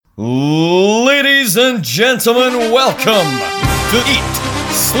Ladies and gentlemen, welcome to Eat,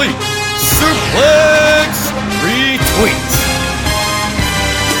 Sleep, Suplex, Retweet.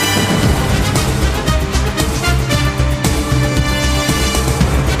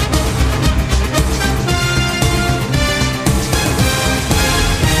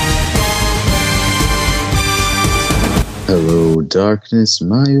 Hello, darkness,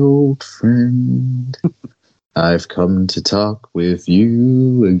 my old friend. I've come to talk with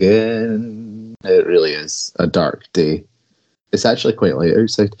you again. It really is a dark day. It's actually quite light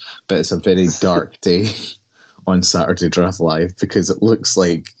outside, but it's a very dark day on Saturday Draft Live because it looks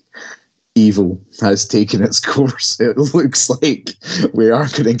like evil has taken its course. It looks like we are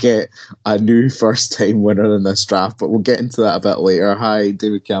going to get a new first-time winner in this draft, but we'll get into that a bit later. Hi,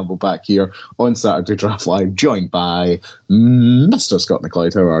 David Campbell back here on Saturday Draft Live, joined by Mr. Scott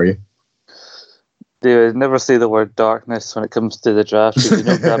McLeod. How are you? David, never say the word darkness when it comes to the draft, because you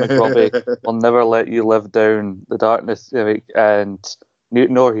know Grammy Robbie will never let you live down the darkness, and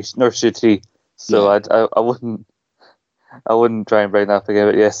nor should he. So yeah. I wouldn't try and bring that up again.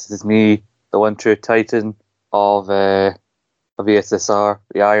 But yes, this is me, the one true titan of ESSR,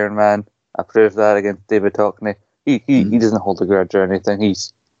 the Iron Man. I proved that against David Hockney. He doesn't hold a grudge or anything.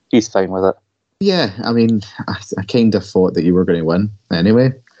 He's fine with it. Yeah, I mean, I kind of thought that you were going to win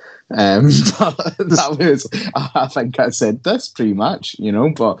anyway. But that was, I think I said this pre-match,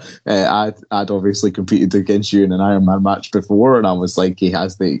 but I'd obviously competed against you in an Ironman match before, and I was like, he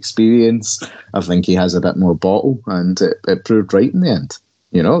has the experience. I think he has a bit more bottle, and it proved right in the end.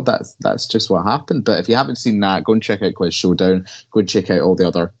 That's just what happened. But if you haven't seen that, go and check out Quiz Showdown. Go and check out all the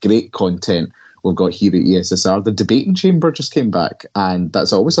other great content we've got here at ESSR. The Debating Chamber just came back, and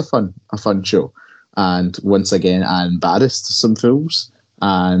that's always a fun show. And once again, I embarrassed some fools.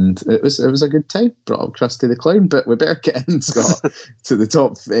 And it was a good time. Brought up Krusty the Clown, but we better get in, Scott, to the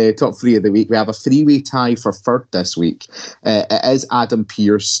top three of the week. We have a three-way tie for third this week. It is Adam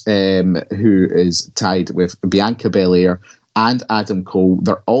Pearce, who is tied with Bianca Belair and Adam Cole.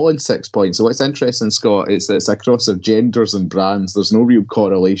 They're all in 6 points. So what's interesting, Scott, is that it's a cross of genders and brands. There's no real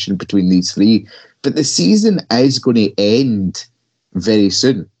correlation between these three. But the season is going to end very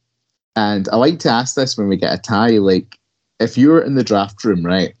soon. And I like to ask this when we get a tie, like, if you're in the draft room,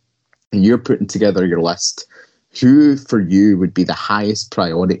 right, and you're putting together your list, who for you would be the highest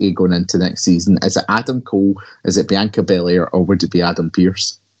priority going into next season? Is it Adam Cole? Is it Bianca Belair? Or would it be Adam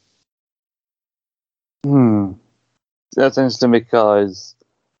Pearce? That's interesting because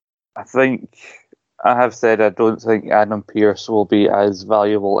I think I have said I don't think Adam Pearce will be as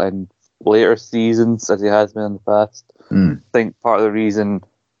valuable in later seasons as he has been in the past. I think part of the reason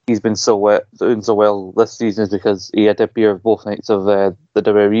he's been doing so well this season is because he had to appear both nights of the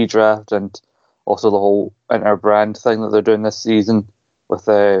WWE draft and also the whole inter-brand thing that they're doing this season with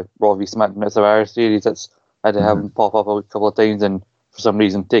Raw v SmackDown at Survivor Series. That's had to have him pop up a couple of times and for some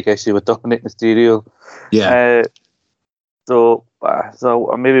reason take issue with Dominic Mysterio. Yeah. So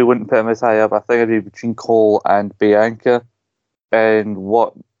I maybe wouldn't put him as high up. I think it'd be between Cole and Bianca, and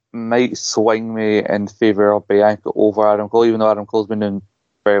what might swing me in favour of Bianca over Adam Cole, even though Adam Cole's been doing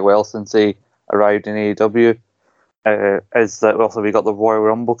very well since he arrived in AEW, is that also we got the Royal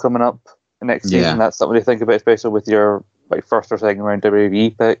Rumble coming up next season. That's something to think about, especially with your first or second round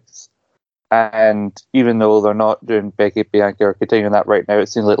WWE picks. And even though they're not doing Becky, Bianca, or continuing that right now, it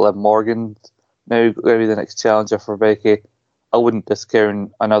seems like Liv Morgan's now going to be the next challenger for Becky. I wouldn't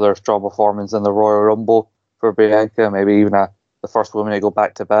discount another strong performance in the Royal Rumble for Bianca, maybe even the first woman to go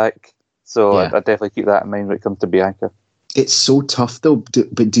back to back. So I'd definitely keep that in mind when it comes to Bianca. It's so tough though,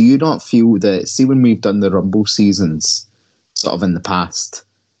 but do you not feel that, see, when we've done the Rumble seasons sort of in the past,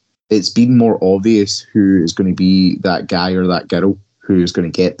 it's been more obvious who is going to be that guy or that girl who is going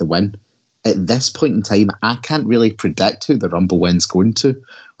to get the win? At this point in time, I can't really predict who the Rumble win's going to.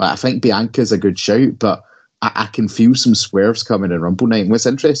 I think Bianca's a good shout, but I can feel some swerves coming in Rumble night. And what's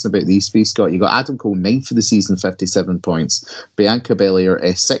interesting about these three, Scott, you got Adam Cole 9th for the season, 57 points. Bianca Belair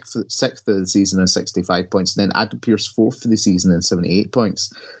 6th of the season and 65 points. And then Adam Pearce 4th for the season and 78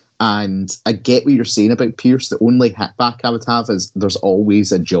 points. And I get what you're saying about Pearce. The only hit back I would have is there's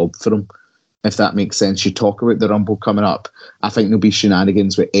always a job for him, if that makes sense. You talk about the Rumble coming up. I think there'll be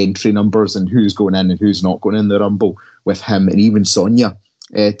shenanigans with entry numbers and who's going in and who's not going in the Rumble with him and even Sonya.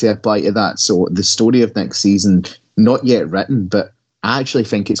 To apply to that. So the story of next season, not yet written, but I actually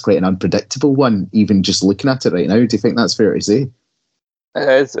think it's quite an unpredictable one, even just looking at it right now. Do you think that's fair to say?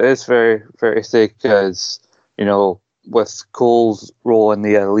 It's very fair to say because, with Cole's role in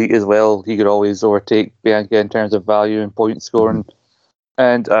the Elite as well, he could always overtake Bianca in terms of value and point scoring.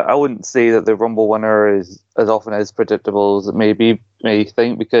 And I wouldn't say that the Rumble winner is as often as predictable as it may be me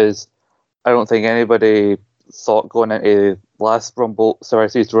think, because I don't think anybody thought going into last Rumble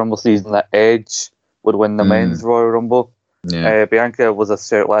season that Edge would win the men's Royal Rumble. Yeah. Bianca was a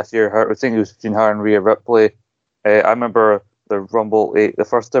shout last year. I think it was between her and Rhea Ripley. I remember the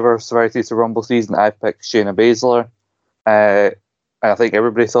first ever Survivor Series Rumble season. I picked Shayna Baszler. And I think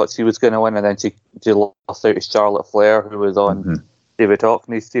everybody thought she was going to win, and then she lost out to Charlotte Flair, who was on David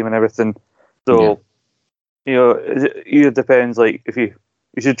Hockney's team and everything. So, it depends. Like, if you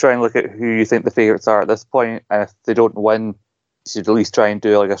should try and look at who you think the favourites are at this point, and if they don't win, you should at least try and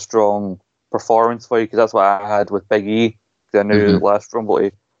do like a strong performance for you, because that's what I had with Big E. Because I knew last Rumble,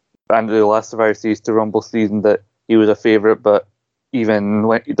 and the last Survivor Series to Rumble season, that he was a favourite, but even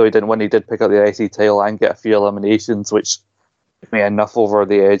though he didn't win, he did pick up the IC title and get a few eliminations, which gave me enough over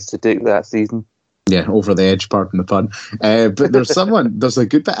the edge to take that season. Yeah, over the edge, pardon the pun. But there's a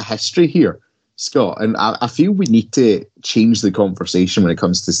good bit of history here, Scott, and I feel we need to change the conversation when it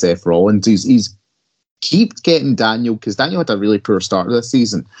comes to Seth Rollins. He's keep getting Daniel, because Daniel had a really poor start of this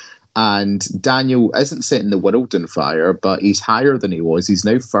season. And Daniel isn't setting the world on fire, but he's higher than he was. He's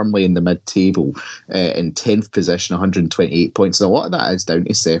now firmly in the mid-table in 10th position, 128 points. And a lot of that is down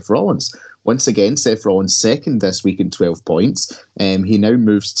to Seth Rollins. Once again, Seth Rollins second this week in 12 points. He now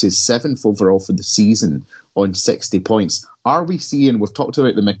moves to 7th overall for the season on 60 points. Are we seeing, we've talked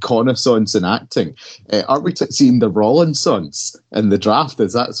about the McConaissance in acting, are we seeing the Rollinsons in the draft?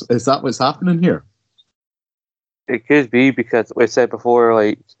 Is that what's happening here? It could be, because we said before,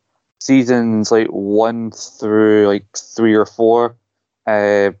 like, seasons like 1 through like 3 or 4,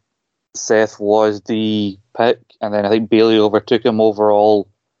 Seth was the pick, and then I think Bayley overtook him overall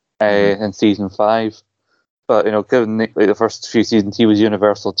in season 5. But given like the first few seasons, he was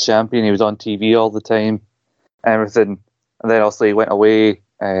Universal Champion. He was on TV all the time, and everything. And then also he went away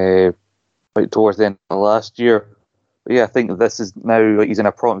like towards the end of last year. But yeah, I think this is now like he's in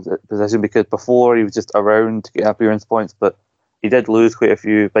a prominent position, because before he was just around to get appearance points, but he did lose quite a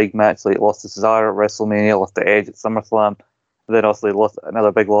few big matches, like lost to Cesaro at WrestleMania, lost to Edge at SummerSlam, and then also lost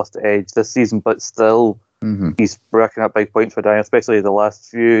another big loss to Edge this season. But still, he's racking up big points for Daniel, especially the last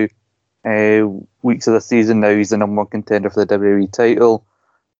few weeks of the season. Now he's the number 1 contender for the WWE title.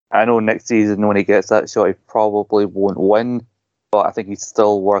 I know next season when he gets that shot, he probably won't win, but I think he's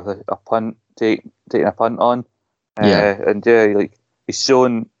still worth a punt, taking a punt on. Like he's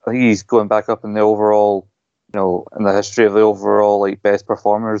shown, I think he's going back up in the overall, in the history of the overall like best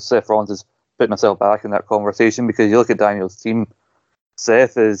performers. Seth Rollins is putting himself back in that conversation, because you look at Daniel's team,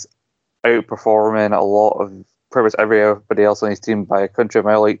 Seth is outperforming a lot of pretty much everybody else on his team by a country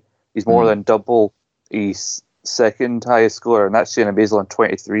mile. Like he's more than double his second highest score, and that's Shayna Baszler on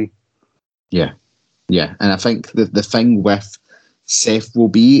 23. Yeah, and I think the thing with Seth will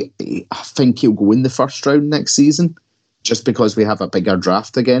be, I think he'll go in the first round next season, just because we have a bigger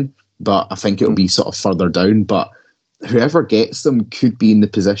draft again. But I think it'll be sort of further down. But whoever gets them could be in the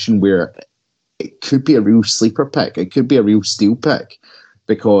position where it could be a real sleeper pick. It could be a real steal pick,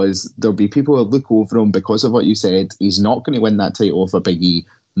 because there'll be people who look over him because of what you said. He's not going to win that title over Big E,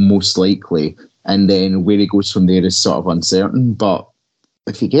 most likely. And then where he goes from there is sort of uncertain. But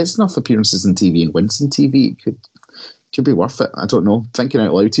if he gets enough appearances on TV and wins on TV, it could be worth it. I don't know. Thinking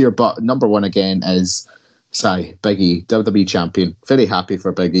out loud here. But number 1 again is Big E, WWE champion. Very happy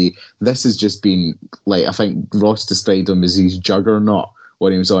for Big E. This has just been, like, I think Ross described him as his juggernaut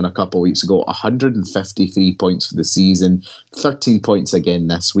when he was on a couple of weeks ago. 153 points for the season, 13 points again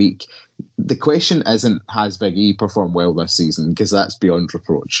this week. The question isn't, has Big E performed well this season? Because that's beyond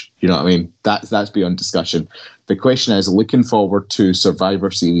reproach. You know what I mean? That's beyond discussion. The question is, looking forward to Survivor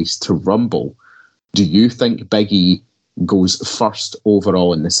Series to Rumble, do you think Big E goes first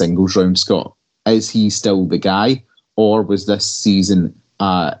overall in the singles round, Scott? Is he still the guy, or was this season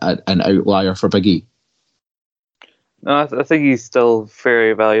an outlier for Big E? No, I think he's still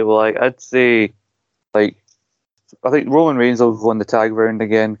very valuable. I'd say, I think Roman Reigns will go on the tag round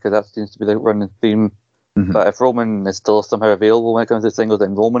again, because that seems to be the running theme. But if Roman is still somehow available when it comes to singles,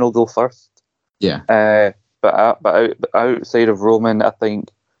 then Roman will go first. Yeah. But outside of Roman, I think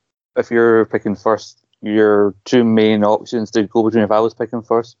if you're picking first, your 2 main options to go between, if I was picking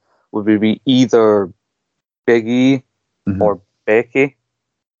first, would be either Big E or Becky.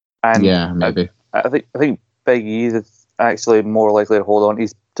 And yeah, maybe. I think Big E is actually more likely to hold on to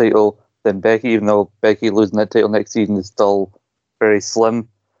his title than Becky, even though Becky losing that title next season is still very slim.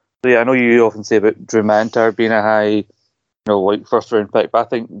 So yeah, I know you often say about Drew McIntyre being a high, first round pick, but I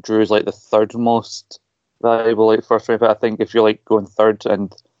think Drew's like the 3rd most valuable first round pick. I think if you're going 3rd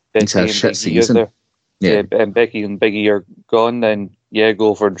and Becky and Big E are there, and Becky and Big E are gone, then yeah,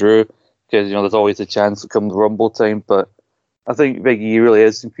 go for Drew, because there's always a chance to come Rumble time. But I think Big E really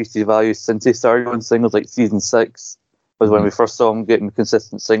has increased his value since he started on singles, like season 6 was when we first saw him getting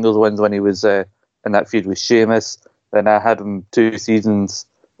consistent singles wins when he was in that feud with Sheamus. Then I had him 2 seasons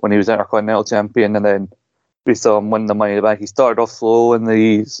when he was Intercontinental Champion, and then we saw him win the Money in the Bank. He started off slow in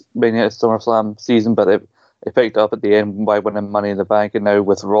the Mania at SummerSlam season, but it picked up at the end by winning Money in the Bank, and now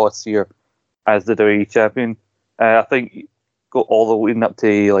with Ross here as the WWE Champion. I think go all the way up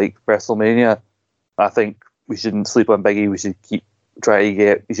to like WrestleMania. I think we shouldn't sleep on Big E. We should keep trying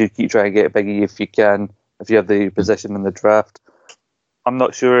to get Big E if you can, if you have the position in the draft. I'm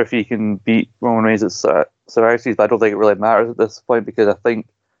not sure if he can beat Roman Reigns at Survivor Series, but I don't think it really matters at this point, because I think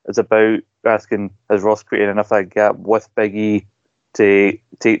it's about asking, has Ross created enough of a gap with Big E to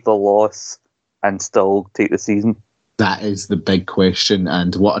take the loss and still take the season? That is the big question,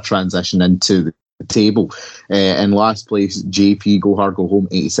 and what a transition into the table. In last place, JP Go Hard Go Home,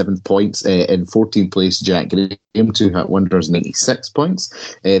 87 points. In 14th place, Jack Graham, 2 Hit Wonders, 96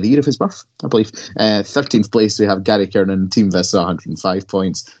 points. The year of his birth, I believe. 13th place, we have Gary Kernan, Team Vista, 105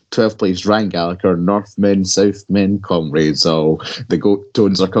 points. 12th place, Ryan Gallagher, Northmen, Southmen, comrades all. The Goat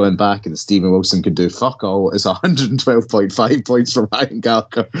Tones are coming back, and Stephen Wilson could do fuck all. It's 112.5 points from Ryan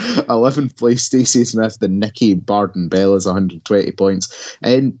Gallagher. 11th place, Stacey Smith, the Nikki Barden Bell is 120 points.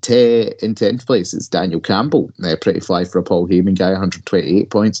 In 10th place, it's Daniel Campbell, pretty fly for a Paul Heyman guy, 128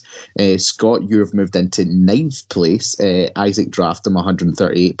 points. Scott, you have moved into 9th place. Isaac Draftham,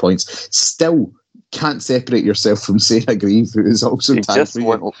 138 points. Still can't separate yourself from Sarah Grieve, who is also tagged for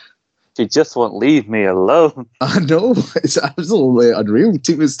you. She just won't leave me alone. I know, it's absolutely unreal.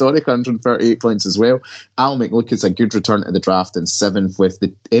 Team Historic, 138 points as well. Al McLucas, a good return to the draft in 7th with the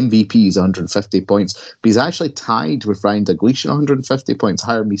MVPs, 150 points. But he's actually tied with Ryan Dalglish, 150 points.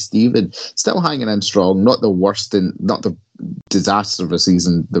 Hire Me Steven, still hanging in strong. Not the worst, not the disaster of a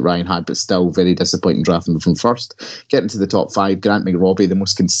season that Ryan had, but still very disappointing drafting from first. Getting to the top 5, Grant McRobbie, the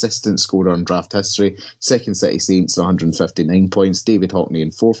most consistent scorer in draft history. Second, City Saints, 159 points. David Hockney in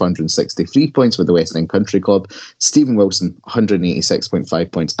 463 points with the West End Country Club. Stephen Wilson,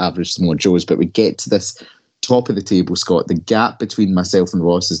 186.5 points, average Samoa Joe's. But we get to this top of the table, Scott. The gap between myself and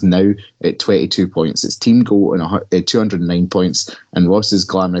Ross is now at 22 points. It's Team Go on 209 points, and Ross's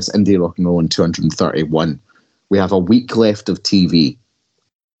Glamorous Indie Rock and Roll on 231. We have a week left of TV.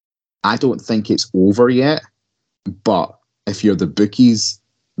 I don't think it's over yet, but if you're the bookies,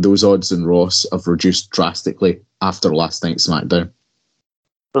 those odds on Ross have reduced drastically after last night's SmackDown.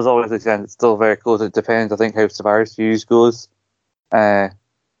 There's always a chance it's still very close. It depends, I think, how Survivor Series goes.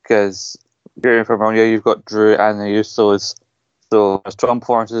 Because you're from Romania, you've got Drew and the Usos. So there's strong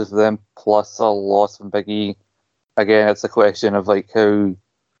performances for them, plus a loss from Big E. Again, it's a question of like how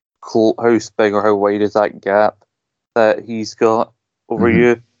big or how wide is that gap that he's got over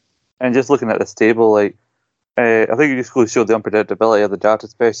you. And just looking at this table, like I think it just goes to show the unpredictability of the draft,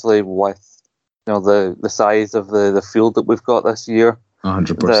 especially with the size of the field that we've got this year.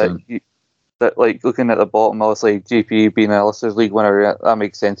 100%. That like looking at the bottom, obviously JP being a Lister's League winner, that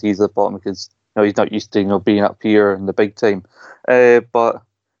makes sense. He's at the bottom because he's not used to being up here in the big time. But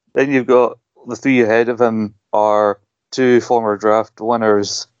then you've got the 3 ahead of him are 2 former draft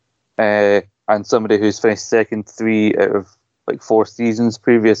winners. And somebody who's finished second 3 out of like 4 seasons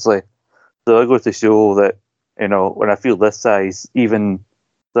previously. So it goes to show that, when I feel this size, even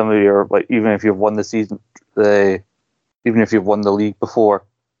some of your, like, even if you've won the season, even if you've won the league before,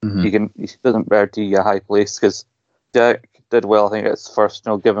 it doesn't guarantee you a high place, because Jack did well, I think, at his first,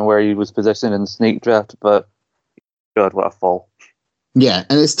 given where he was positioned in the snake draft, but God, what a fall. Yeah,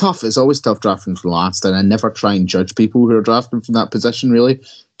 and it's tough. It's always tough drafting from last, and I never try and judge people who are drafting from that position, really,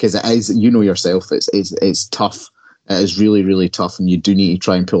 because it is, yourself, it's tough. It is really, really tough, and you do need to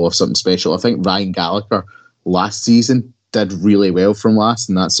try and pull off something special. I think Ryan Gallagher last season did really well from last,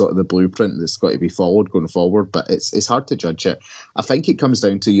 and that's sort of the blueprint that's got to be followed going forward, but it's hard to judge it. I think it comes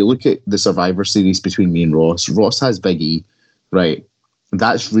down to, you look at the Survivor Series between me and Ross. Ross has Big E, right?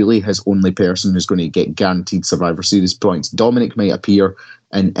 That's really his only person who's going to get guaranteed Survivor Series points. Dominic might appear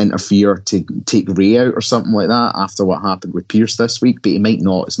and interfere to take Ray out or something like that after what happened with Pierce this week, but he might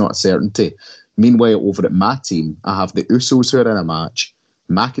not. It's not a certainty. Meanwhile, over at my team, I have the Usos who are in a match,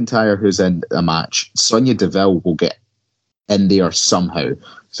 McIntyre who's in a match, Sonya Deville will get in there somehow.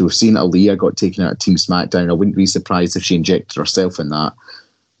 So we've seen Aaliyah got taken out of Team SmackDown. I wouldn't be surprised if she injected herself in that.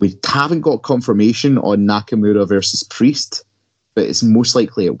 We haven't got confirmation on Nakamura versus Priest, but it's most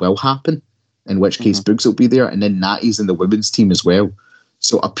likely it will happen, in which case Boogs will be there, and then Natty's in the women's team as well.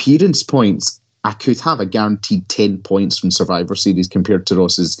 So appearance points, I could have a guaranteed 10 points from Survivor Series compared to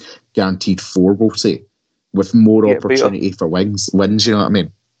Ross's guaranteed 4, we'll say, with more opportunity for wins, you know what I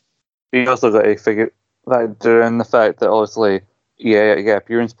mean? You also got to figure, And the fact that obviously, yeah, you get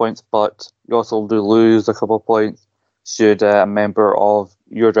appearance points, but you also do lose a couple of points should a member of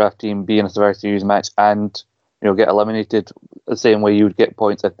your draft team be in a Survivor Series match and get eliminated the same way you would get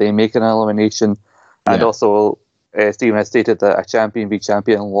points if they make an elimination. And Yeah. also, Stephen has stated that a champion v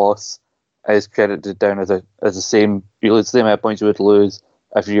champion loss is credited down as the same. You lose the same amount of points you would lose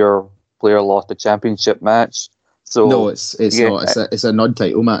if your player lost a championship match. So No, it's not. It's a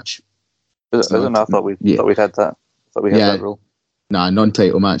non-title match. Is it not? I thought we'd had that. Had that rule. Nah,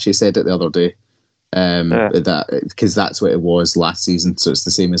 non-title match. He said it the other day. That because that's what it was last season, so it's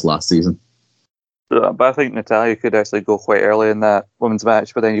the same as last season. But I think Natalya could actually go quite early in that women's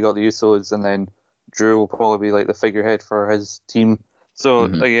match, but then you got the Usos, and then Drew will probably be like the figurehead for his team. So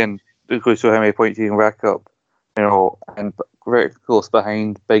again, it goes to show how many points you can rack up, and very close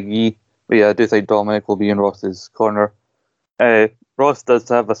behind Big E. But yeah, I do think Dominic will be in Ross's corner. Ross does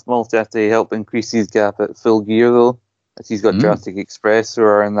have a small chance to help increase his gap at Full Gear, though, as he's got Jurassic Express, who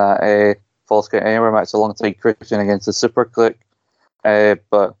are in that False Count Anywhere match alongside Christian against the Super Click.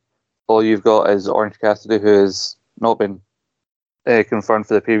 But all you've got is Orange Cassidy, who has not been confirmed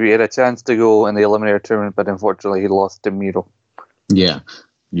for the pay-per-view. He had a chance to go in the Eliminator tournament, but unfortunately he lost to Miro. Yeah,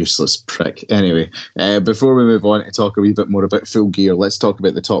 useless prick. Anyway, before we move on to talk a wee bit more about Full Gear, let's talk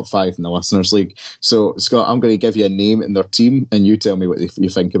about the top 5 in the Listeners League. So, Scott, I'm going to give you a name and their team, and you tell me what you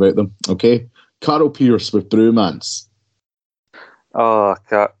think about them, okay? Carl Pierce with Brewmans. Oh,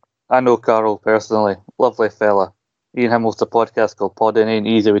 I know Carl personally. Lovely fella. Me and him host a podcast called Pod It Ain't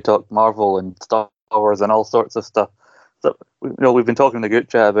Easy. We talk Marvel and Star Wars and all sorts of stuff. So, we've been talking in the group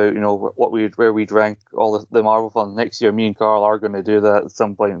chat about, where we'd rank all the Marvel films next year. Me and Carl are going to do that at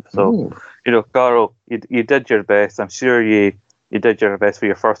some point. So, Carl, you did your best. I'm sure you did your best for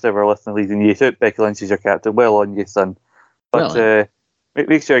your first ever listening league, and you took Becky Lynch as your captain. Well on you, son. But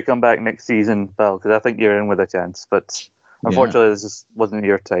make sure you come back next season, pal, because I think you're in with a chance. But unfortunately, this just wasn't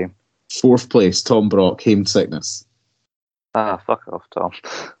your time. 4th place, Tom Brock, Hamed Sickness. Fuck off, Tom.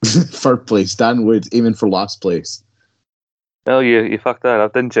 3rd place, Dan Wood, aiming for last place. Well, you fucked that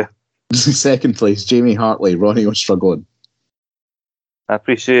up, didn't you? 2nd place, Jamie Hartley, Ronnie was struggling. I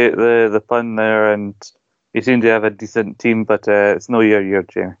appreciate the pun there, and you seem to have a decent team, but it's no year,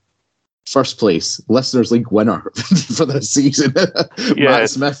 Jamie. 1st place, Listeners League winner for this season. Matt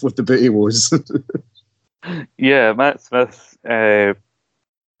Smith with the booty woes. Yeah, Matt Smith, fair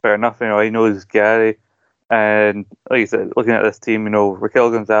enough, he knows Gary. And like you said, looking at this team, Raquel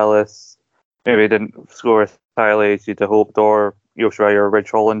Gonzalez maybe didn't score as highly as you'd hoped, or Yoshiraya or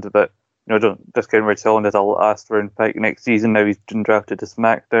Ridge Holland, but don't discount Ridge Holland as a last round pick next season. Now he's been drafted to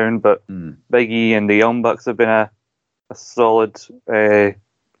SmackDown, but Big E and the Young Bucks have been a solid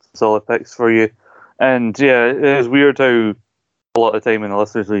picks for you. And yeah, it is weird how a lot of the time in the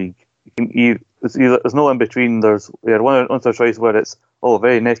Listeners League, there's no in between. We had one choice where it's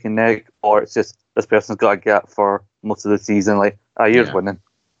very neck and neck, or it's just this person's got a gap for most of the season. Like, you're winning.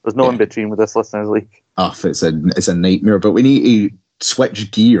 There's no in between with this Listeners League. It's a nightmare. But we need to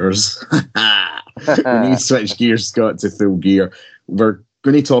switch gears. We need to switch gears, Scott, to Full Gear. We're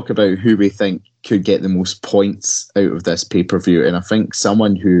going to talk about who we think could get the most points out of this pay-per-view, and I think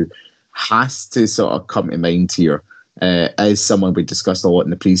someone who has to sort of come to mind here is someone we discussed a lot in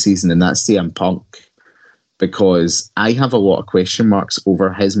the preseason, and that's CM Punk, because I have a lot of question marks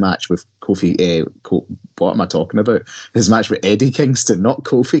over his match with Kofi. What am I talking about? His match with Eddie Kingston, not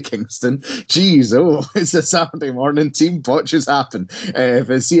Kofi Kingston. Jeez, it's a Saturday morning. Team botches happen. But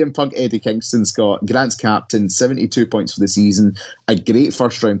CM Punk, Eddie Kingston, Scott, Grant's captain, 72 points for the season. A great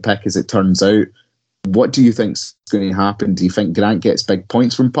first round pick, as it turns out. What do you think's going to happen? Do you think Grant gets big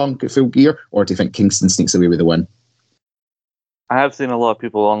points from Punk at Full Gear, or do you think Kingston sneaks away with the win? I have seen a lot of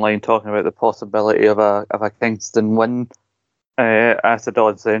people online talking about the possibility of a Kingston win at the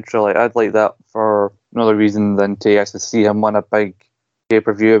Dodge Central. I'd like that for another reason than to actually see him win a big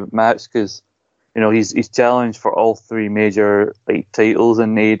pay-per-view match, because he's challenged for all 3 major titles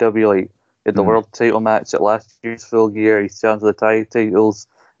in AEW. He had the world title match at last year's Full Gear. He's challenged the tag titles.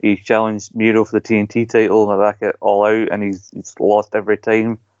 He challenged Miro for the TNT title and back it all out, and he's lost every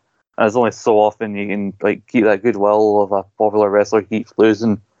time. And it's only so often you can keep that goodwill of a popular wrestler keeps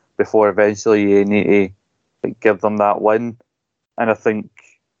losing before eventually you need to give them that win. And I think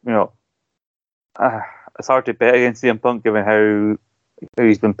it's hard to bet against CM Punk given how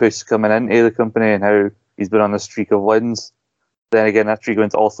he's been pushed coming into the company and how he's been on a streak of wins. Then again, that streak of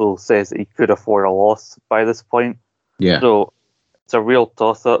wins also says that he could afford a loss by this point. Yeah. So it's a real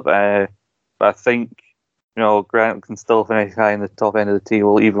toss-up. But I think Grant can still finish high in the top end of the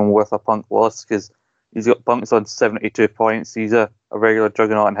table, even with a Punk loss, because he's got Punk's on 72 points. He's a regular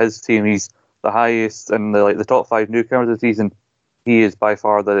juggernaut in his team. He's the highest in the top 5 newcomers of the season. He is by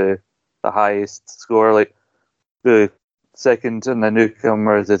far the highest scorer. Like the second in the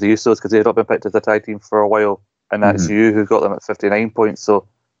newcomers is the Usos, because they had not been picked as a tag team for a while, and that's you who got them at 59 points. So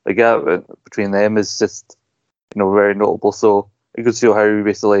the gap between them is just very notable. So it could show how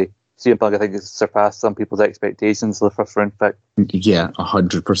basically CM Punk, I think, has surpassed some people's expectations for the first round pick. Yeah,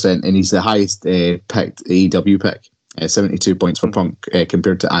 100%, and he's the highest picked AEW pick. 72 points for Punk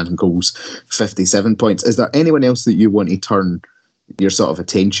compared to Adam Cole's 57 points. Is there anyone else that you want to turn your sort of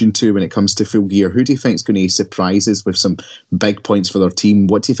attention to when it comes to Full Gear? Who do you think is going to surprise us with some big points for their team?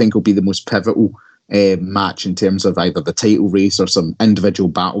 What do you think will be the most pivotal match in terms of either the title race or some individual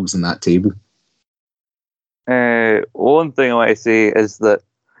battles in that table? One thing I want to say is that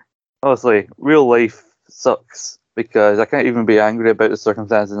obviously real life sucks, because I can't even be angry about the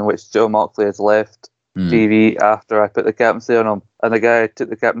circumstances in which Joe Moxley has left TV after I put the captaincy on him, and the guy I took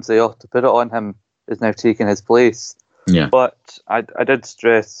the captaincy off to put it on him is now taking his place. Yeah. But I did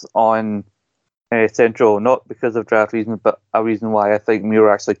stress on Central, not because of draft reasons, but a reason why I think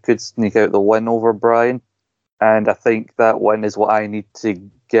Miro actually could sneak out the win over Bryan. And I think that win is what I need to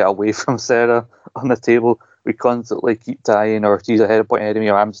get away from Sarah on the table. We constantly keep tying, or she's a point ahead of me,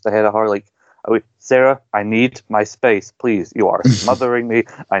 or I'm just ahead of her. Like, Sarah, I need my space, please. You are smothering me.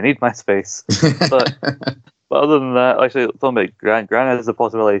 I need my space. But other than that, actually, talking about Grant has the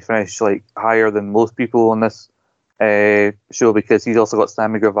possibility to finish higher than most people on this show, because he's also got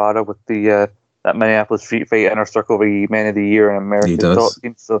Sammy Guevara with the that Minneapolis Street Fight Inner Circle Man of the Year in American Top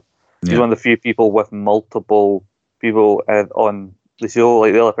Team. So he's one of the few people with multiple people on the show.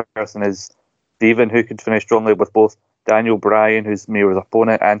 Like, the other person is Steven, who could finish strongly with both Daniel Bryan, who's Miro's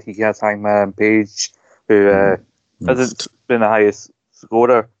opponent, and he has Hangman Page, who hasn't been the highest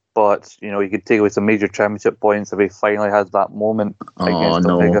scorer, but he could take away some major championship points if he finally has that moment against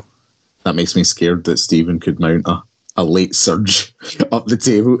Omega. That makes me scared that Steven could mount a late surge up the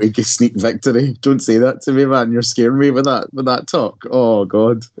table and get sneak victory. Don't say that to me, man. You're scaring me with that talk. Oh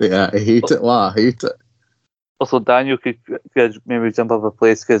God, yeah, I hate it. I hate it. Also, Daniel could maybe jump up a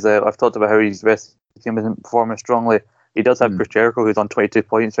place, because I've talked about how his rest of the team isn't performing strongly. He does have Chris Jericho, who's on 22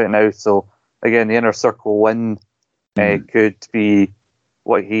 points right now. So again, the Inner Circle win could be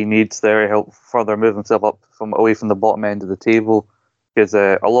what he needs there to help further move himself up away from the bottom end of the table. Because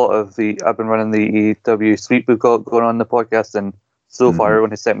a lot of I've been running the AEW sweep we've got going on in the podcast, and so far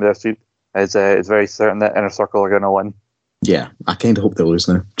everyone who's sent me their sweep is very certain that Inner Circle are going to win. Yeah, I kind of hope they lose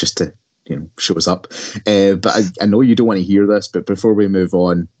now, just to show us up. But I know you don't want to hear this, but before we move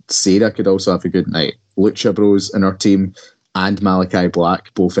on, Sarah could also have a good night. Lucha Bros in our team and Malachi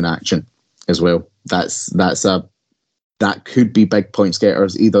Black both in action as well. That could be big points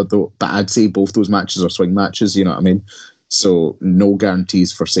getters either, though. But I'd say both those matches are swing matches. You know what I mean? So no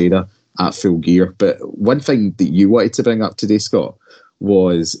guarantees for Sarah at Full Gear. But one thing that you wanted to bring up today, Scott,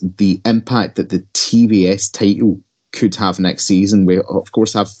 was the impact that the TBS title could have next season. We, of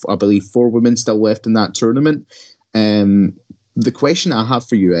course, have, I believe, 4 women still left in that tournament. The question I have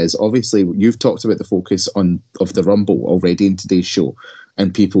for you is, obviously, you've talked about the focus of the Rumble already in today's show,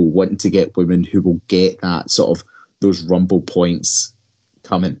 and people wanting to get women who will get that sort of those Rumble points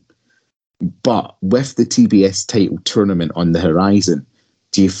coming. But with the TBS title tournament on the horizon,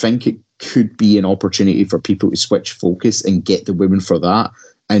 do you think it could be an opportunity for people to switch focus and get the women for that?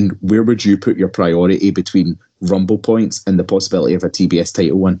 And where would you put your priority between Rumble points and the possibility of a TBS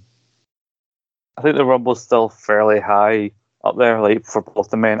title win? I think the Rumble's still fairly high up there, for both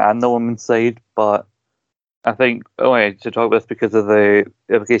the men and the women's side. But I think I wanted to talk about this because of the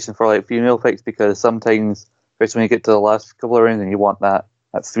implication for female picks, because sometimes, especially when you get to the last couple of rounds and you want that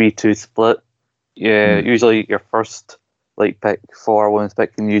 3-2 split, usually your first pick for a women's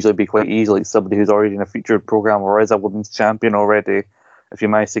pick can usually be quite easy, like somebody who's already in a featured program or is a women's champion already, if you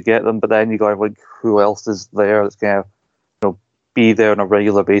manage to get them. But then you got who else is there that's going to be there on a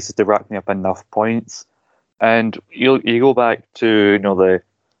regular basis to rack me up enough points. And you go back to the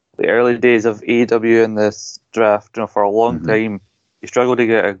early days of AEW in this draft. For a long time, you struggled to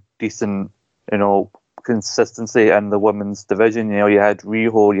get a decent consistency in the women's division. You had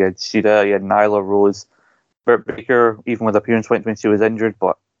Riho, you had Shida, you had Nyla Rose, Britt Baker, even with appearance went when she was injured,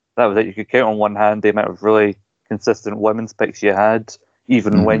 but that was it. You could count on one hand the amount of really consistent women's picks you had,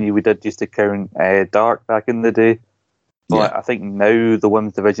 even when you did just to count Dark back in the day. But I think now the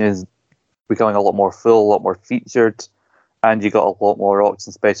women's division is becoming a lot more full, a lot more featured, and you got a lot more options,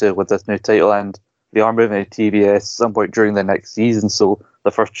 especially with this new title, and they are moving to TBS at some point during the next season, so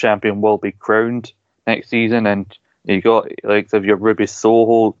the first champion will be crowned next season. And you got of your Ruby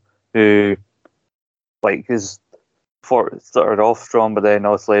Soho, who is before it started off strong, but then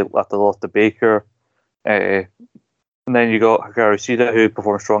obviously after they lost to Baker, and then you got Hikaru Shida, who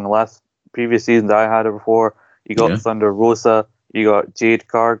performed strong in the previous seasons I had her before. You got Thunder Rosa, you got Jade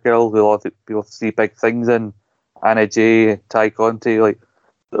Cargill, who a lot of people see big things in, Anna Jay, Ty Conti, like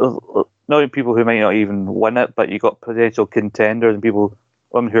not people who might not even win it, but you got potential contenders and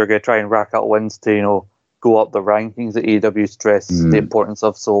women who are going to try and rack up wins to go up the rankings that AEW stress the importance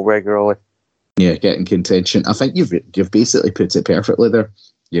of so regularly. Yeah, getting contention. I think you've basically put it perfectly there.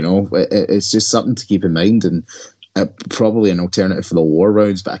 It's just something to keep in mind, and probably an alternative for the war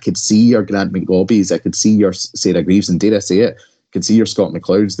rounds. But I could see your Grant McGobbies, I could see your Sarah Greaves, and dare I say it, I could see your Scott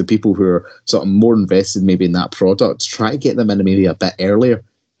McLeods, the people who are sort of more invested maybe in that product. Try to get them in maybe a bit earlier,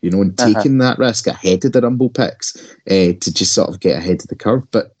 and taking that risk ahead of the Rumble picks to just sort of get ahead of the curve.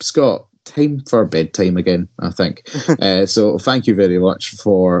 But Scott, time for bedtime again, I think. So thank you very much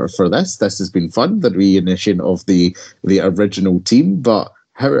for this. This has been fun, the reunition of the original team, but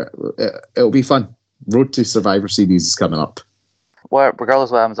it'll be fun. Road to Survivor Series is coming up. Well, regardless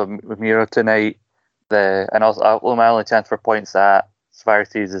of what happens with Miro tonight, and also my only chance for points at Survivor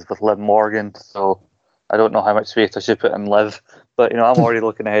Series is with Liv Morgan, so I don't know how much faith I should put in Liv, but I'm already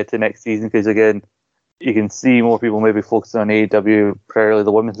looking ahead to next season because again, you can see more people maybe focusing on AEW, primarily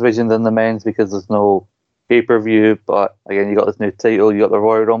the women's division than the men's because there's no pay-per-view. But again, you got this new title, you got the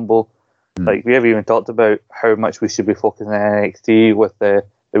Royal Rumble. Like we haven't even talked about how much we should be focusing on NXT with the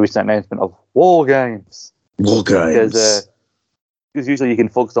recent announcement of War Games. Because usually you can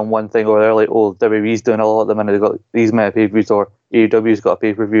focus on one thing, or they're like, WWE's doing a lot of them, and they've got these many pay-per-views, or AEW's got a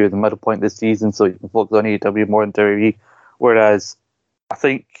pay-per-view at the middle point of the season, so you can focus on AEW more than WWE. Whereas I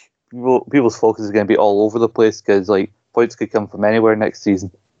think people's focus is going to be all over the place because points could come from anywhere next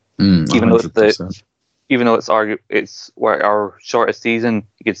season. Even though it's our shortest season,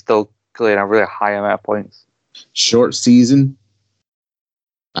 you could still clear a really high amount of points. Short season,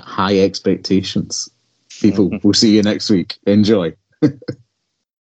 high expectations. People, we'll see you next week. Enjoy.